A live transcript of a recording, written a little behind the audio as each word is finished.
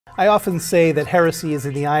I often say that heresy is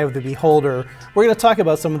in the eye of the beholder. We're going to talk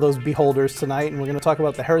about some of those beholders tonight, and we're going to talk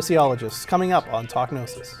about the Heresiologists coming up on Talk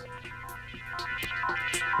Gnosis.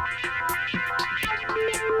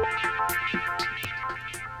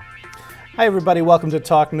 Hi everybody, welcome to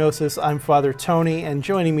Talk Gnosis. I'm Father Tony, and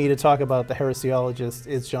joining me to talk about the Heresiologists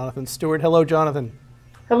is Jonathan Stewart. Hello, Jonathan.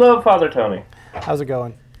 Hello, Father Tony. How's it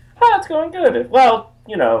going? Oh, it's going good. Well,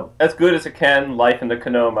 you know, as good as it can, life in the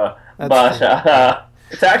Canoma.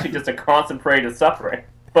 It's actually just a concentrated suffering.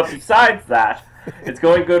 But besides that, it's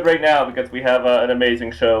going good right now because we have an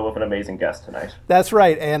amazing show with an amazing guest tonight. That's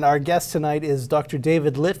right, and our guest tonight is Dr.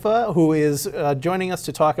 David Litwa, who is joining us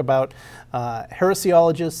to talk about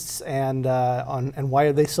heresiologists and why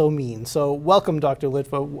are they so mean. So welcome, Dr.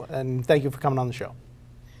 Litwa, and thank you for coming on the show.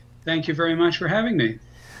 Thank you very much for having me.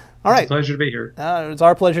 All right. It's a pleasure to be here. It's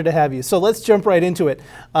our pleasure to have you. So let's jump right into it.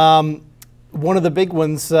 One of the big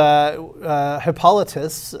ones,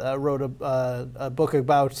 Hippolytus, wrote a book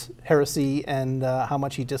about heresy and how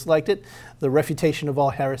much he disliked it, The Refutation of All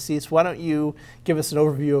Heresies. Why don't you give us an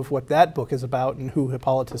overview of what that book is about and who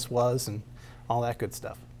Hippolytus was and all that good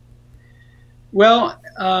stuff? Well,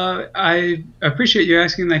 I appreciate you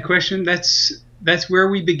asking that question. That's where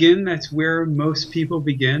we begin. That's where most people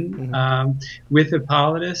begin, with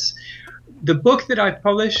Hippolytus. The book that I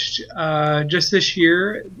published just this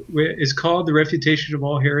year is called The Refutation of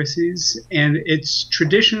All Heresies, and it's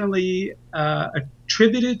traditionally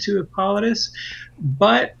attributed to Hippolytus,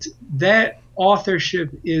 but that authorship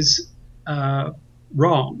is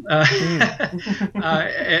wrong.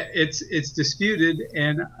 It's disputed,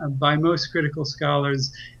 and by most critical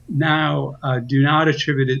scholars now do not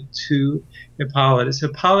attribute it to Hippolytus.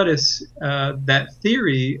 Hippolytus, that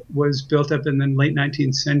theory was built up in the late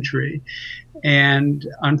 19th century, and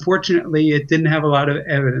unfortunately it didn't have a lot of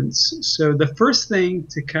evidence. So the first thing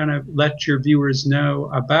to kind of let your viewers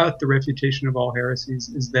know about the Refutation of All Heresies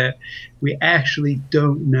is that we actually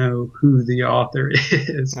don't know who the author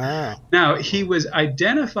is. Now, he was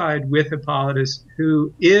identified with Hippolytus,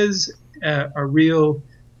 who is a real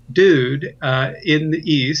dude in the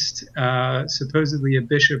East, supposedly a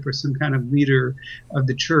bishop or some kind of leader of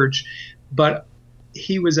the church, but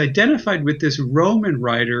he was identified with this Roman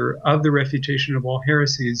writer of the Refutation of All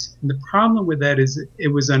Heresies. And the problem with that is it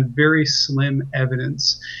was on very slim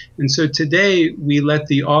evidence. And so today we let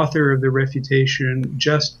the author of the Refutation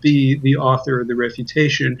just be the author of the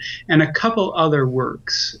Refutation and a couple other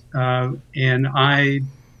works. And I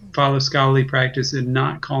follow scholarly practice in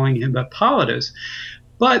not calling him Hippolytus.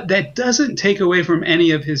 But that doesn't take away from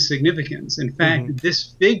any of his significance. In fact,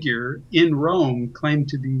 this figure in Rome claimed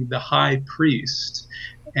to be the high priest,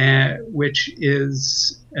 which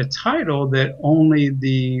is a title that only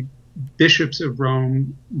the bishops of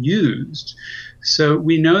Rome used. So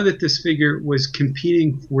we know that this figure was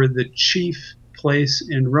competing for the chief place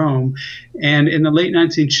in Rome. And in the late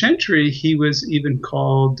 19th century, he was even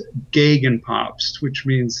called Gegenpapst, which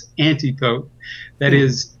means anti-pope. That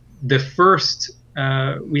is the first...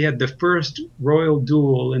 we had the first royal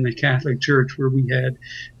duel in the Catholic Church where we had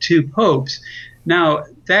two popes. Now,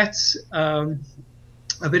 that's a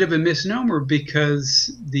bit of a misnomer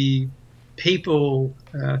because the papal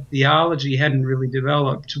theology hadn't really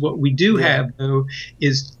developed. What we do have, though,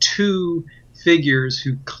 is two figures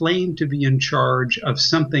who claim to be in charge of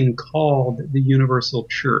something called the Universal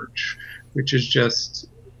Church, which is just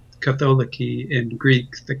Katholiki in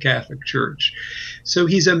Greek, the Catholic Church. So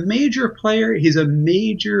he's a major player, he's a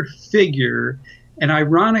major figure, and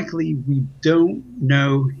ironically, we don't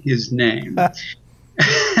know his name.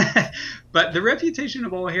 But the Refutation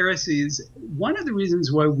of All Heresies, one of the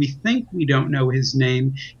reasons why we think we don't know his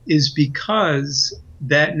name is because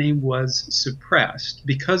that name was suppressed,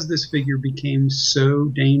 because this figure became so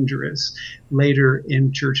dangerous later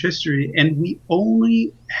in church history, and we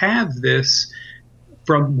only have this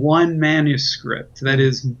from one manuscript, that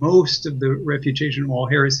is most of the Refutation of All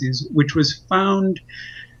Heresies, which was found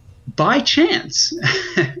by chance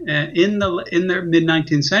in the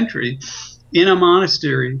mid-19th century in a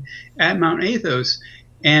monastery at Mount Athos,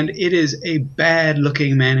 and it is a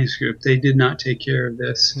bad-looking manuscript. They did not take care of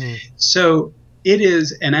this. So it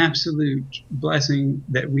is an absolute blessing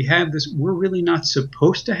that we have this. We're really not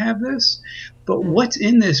supposed to have this, but what's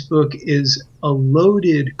in this book is a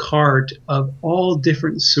loaded cart of all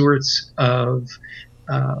different sorts of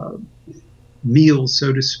meals,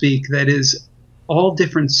 so to speak. That is, all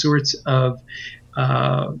different sorts of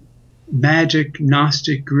magic,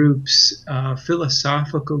 Gnostic groups,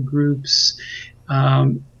 philosophical groups,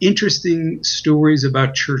 interesting stories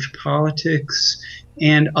about church politics,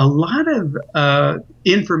 and a lot of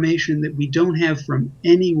information that we don't have from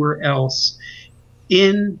anywhere else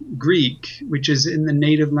in Greek, which is in the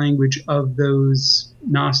native language of those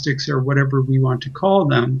Gnostics or whatever we want to call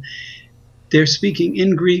them. They're speaking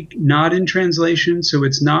in Greek, not in translation, so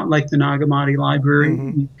it's not like the Nag Hammadi library.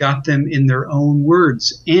 We've got them in their own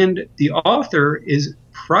words. And the author is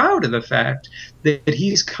proud of the fact that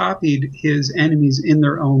he's copied his enemies in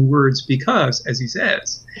their own words because, as he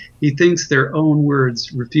says, he thinks their own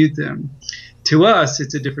words refute them. To us,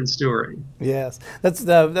 it's a different story. Yes,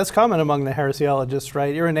 that's common among the heresiologists,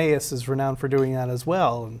 right? Irenaeus is renowned for doing that as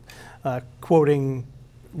well, and quoting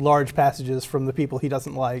large passages from the people he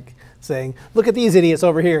doesn't like, saying, look at these idiots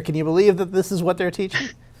over here. Can you believe that this is what they're teaching?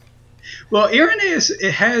 Well, Irenaeus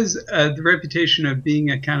has the reputation of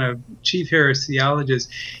being a kind of chief heresiologist.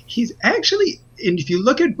 He's actually, and if you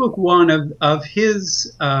look at book 1 of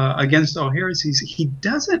his Against All Heresies, he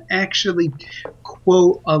doesn't actually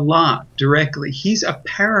quote a lot directly. He's a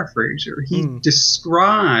paraphraser. He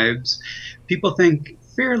describes, people think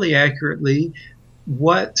fairly accurately,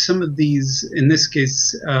 what some of these, in this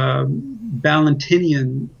case,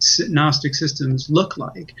 Valentinian Gnostic systems look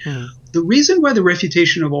like. The reason why the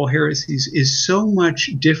refutation of all heresies is so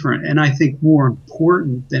much different, and I think more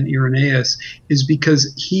important than Irenaeus, is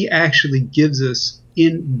because he actually gives us,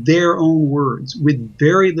 in their own words, with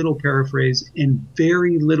very little paraphrase and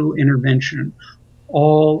very little intervention,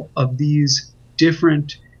 all of these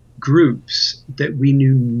different groups that we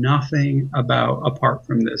knew nothing about apart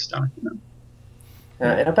from this document.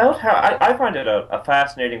 And about how I find it a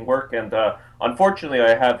fascinating work, and unfortunately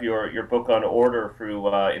I have your book on order through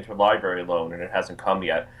interlibrary loan, and it hasn't come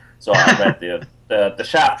yet. So I read the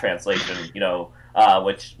Shaft translation,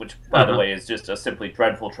 which by the way is just a simply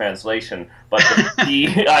dreadful translation. But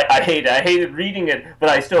I hated reading it, but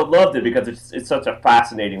I still loved it because it's such a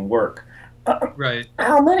fascinating work. Right.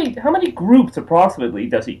 How many groups approximately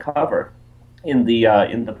does he cover in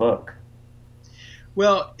the book?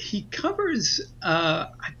 Well, he covers, I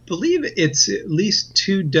believe it's at least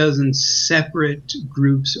 24 separate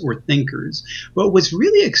groups or thinkers. But what's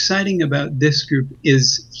really exciting about this group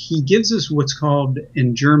is he gives us what's called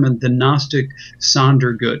in German the Gnostic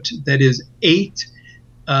Sondergut. That is eight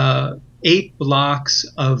blocks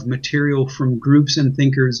of material from groups and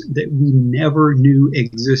thinkers that we never knew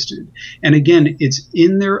existed. And again, it's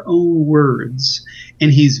in their own words.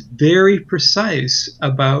 And he's very precise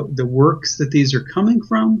about the works that these are coming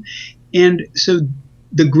from. And so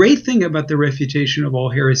the great thing about the refutation of all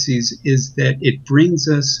heresies is that it brings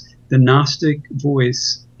us the Gnostic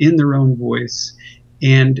voice in their own voice.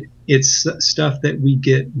 And it's stuff that we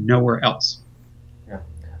get nowhere else. Yeah.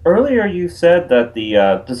 Earlier you said that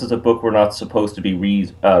this is a book we're not supposed to be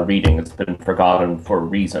reading. It's been forgotten for a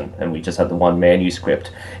reason, and we just had the one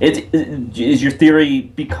manuscript. Is your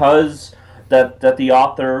theory because that the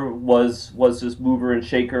author was this mover and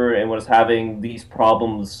shaker and was having these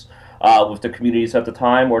problems with the communities at the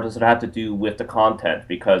time, or does it have to do with the content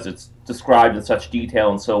because it's described in such detail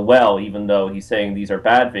and so well, even though he's saying these are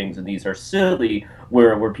bad things and these are silly,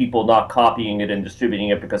 were people not copying it and distributing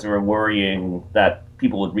it because they were worrying that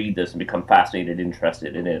people would read this and become fascinated,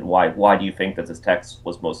 interested in it? Why do you think that this text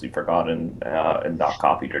was mostly forgotten and not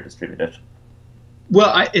copied or distributed?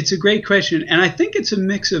 Well, it's a great question, and I think it's a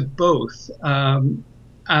mix of both.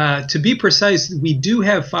 To be precise, we do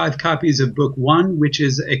have 5 copies of Book 1, which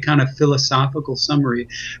is a kind of philosophical summary.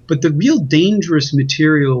 But the real dangerous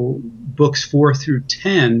material, Books 4 through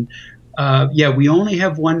 10, we only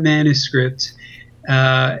have 1 manuscript,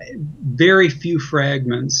 very few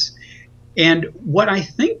fragments. And what I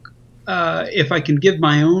think, if I can give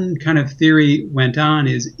my own kind of theory, went on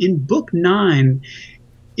is in Book 9,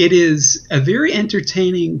 it is a very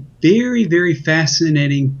entertaining, very, very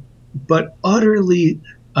fascinating, but utterly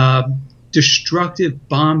destructive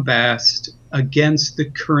bombast against the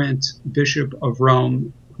current Bishop of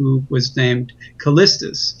Rome, who was named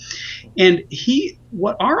Callistus. And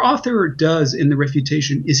what our author does in the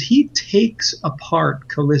refutation is he takes apart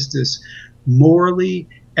Callistus morally,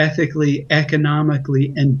 ethically,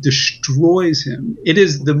 economically, and destroys him. It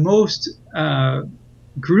is the most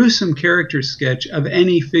gruesome character sketch of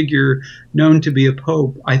any figure known to be a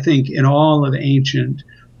pope, I think, in all of ancient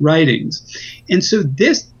writings. And so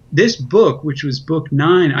this book, which was Book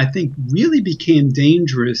 9, I think really became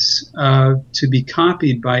dangerous to be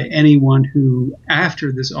copied by anyone who,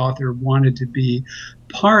 after this author, wanted to be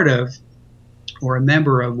part of or a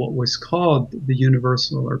member of what was called the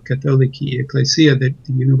Universal or Catholici Ecclesia, the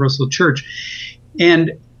Universal Church.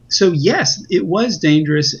 And so, yes, it was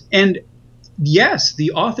dangerous. And yes,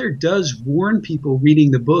 the author does warn people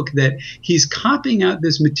reading the book that he's copying out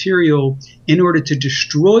this material in order to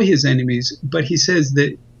destroy his enemies, but he says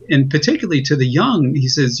that and particularly to the young, he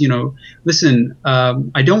says, listen,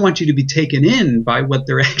 I don't want you to be taken in by what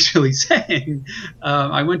they're actually saying.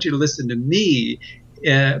 I want you to listen to me.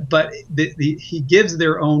 But he gives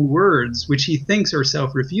their own words, which he thinks are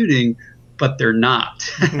self-refuting, but they're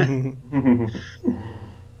not.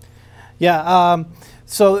 Yeah.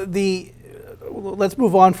 So let's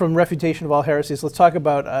move on from refutation of all heresies. Let's talk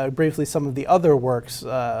about briefly some of the other works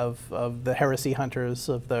of the heresy hunters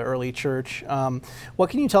of the early church. What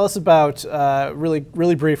can you tell us about,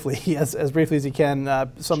 really briefly, as briefly as you can,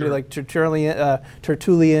 somebody Sure. like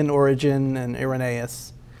Tertullian, Origen, and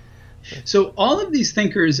Irenaeus? So all of these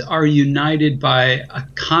thinkers are united by a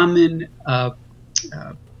common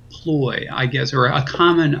ploy, I guess, or a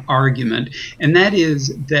common argument, and that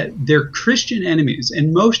is that they're Christian enemies,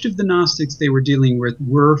 and most of the Gnostics they were dealing with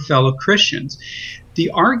were fellow Christians. The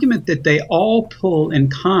argument that they all pull in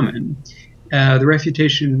common, the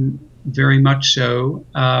refutation very much so,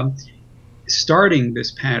 starting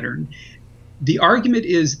this pattern, the argument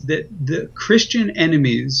is that the Christian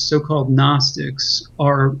enemies, so-called Gnostics,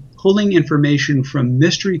 are pulling information from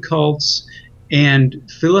mystery cults and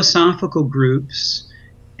philosophical groups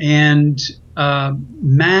and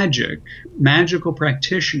magical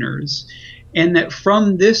practitioners, and that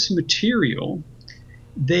from this material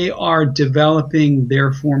they are developing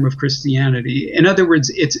their form of Christianity. In other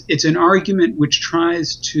words, it's an argument which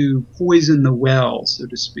tries to poison the well, so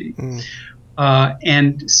to speak,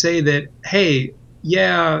 and say that, hey,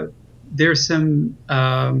 yeah, there's some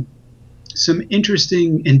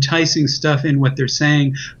interesting, enticing stuff in what they're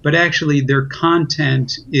saying, but actually their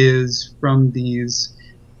content is from these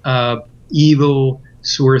evil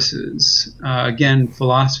sources. Again,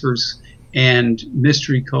 philosophers and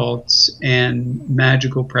mystery cults and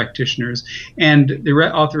magical practitioners. And the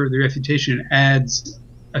author of the Refutation adds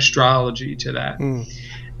astrology to that.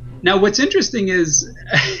 Now, what's interesting is,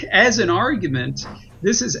 as an argument,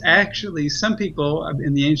 this is actually, some people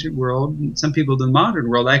in the ancient world, some people in the modern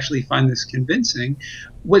world actually find this convincing.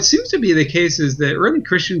 What seems to be the case is that early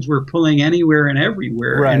Christians were pulling anywhere and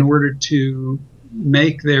everywhere in order to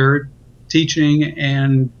make their teaching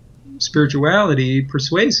and spirituality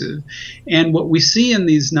persuasive. And what we see in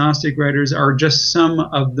these Gnostic writers are just some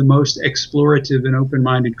of the most explorative and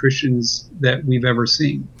open-minded Christians that we've ever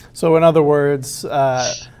seen. So in other words,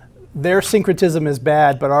 their syncretism is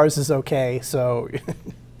bad, but ours is okay, so...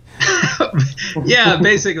 Yeah,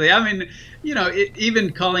 basically. I mean,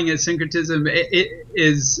 even calling it syncretism, it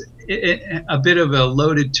is a bit of a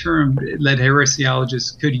loaded term that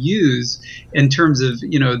heresiologists could use in terms of,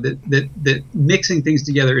 that mixing things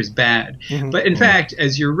together is bad. But in fact,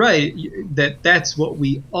 as you're right, that's what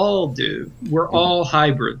we all do. We're all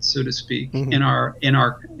hybrids, so to speak, in our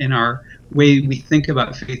way we think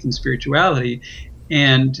about faith and spirituality.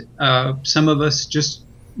 And some of us just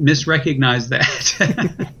misrecognize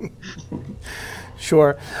that.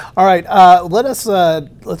 Sure. All right. Let's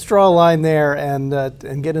draw a line there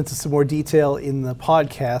and get into some more detail in the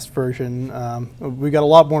podcast version. We got a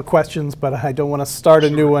lot more questions, but I don't want to start a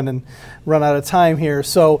new one and run out of time here.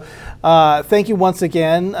 So, thank you once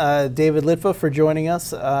again, David Litwa, for joining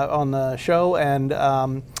us on the show, and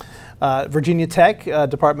Virginia Tech,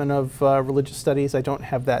 Department of Religious Studies. I don't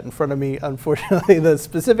have that in front of me, unfortunately, the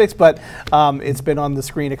specifics, but it's been on the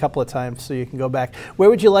screen a couple of times, so you can go back. Where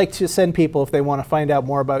would you like to send people if they want to find out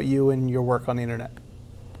more about you and your work on the internet?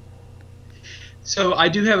 So I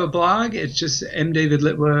do have a blog. It's just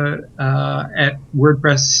mdavidlitwa at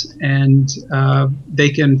WordPress, and they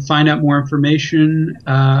can find out more information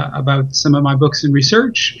about some of my books and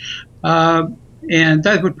research. And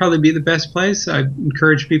that would probably be the best place. I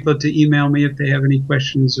encourage people to email me if they have any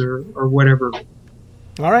questions or whatever.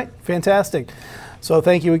 All right, fantastic. So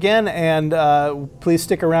thank you again, and please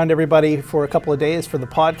stick around, everybody, for a couple of days for the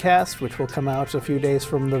podcast, which will come out a few days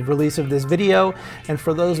from the release of this video. And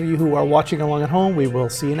for those of you who are watching along at home, we will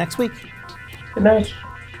see you next week. Good night.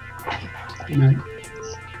 Good night.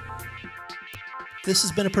 This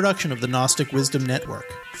has been a production of the Gnostic Wisdom Network.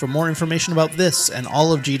 For more information about this and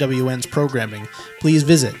all of GWN's programming, please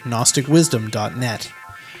visit gnosticwisdom.net.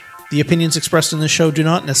 The opinions expressed in this show do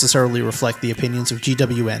not necessarily reflect the opinions of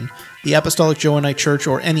GWN, the Apostolic Johannite Church,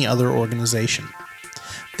 or any other organization.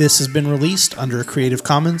 This has been released under a Creative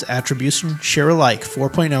Commons Attribution Share Alike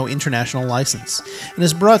 4.0 International License, and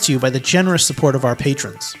is brought to you by the generous support of our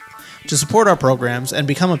patrons. To support our programs and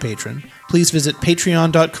become a patron, please visit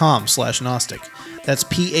patreon.com/Gnostic. That's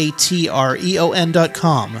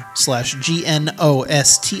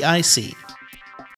patreon.com/GNOSTIC.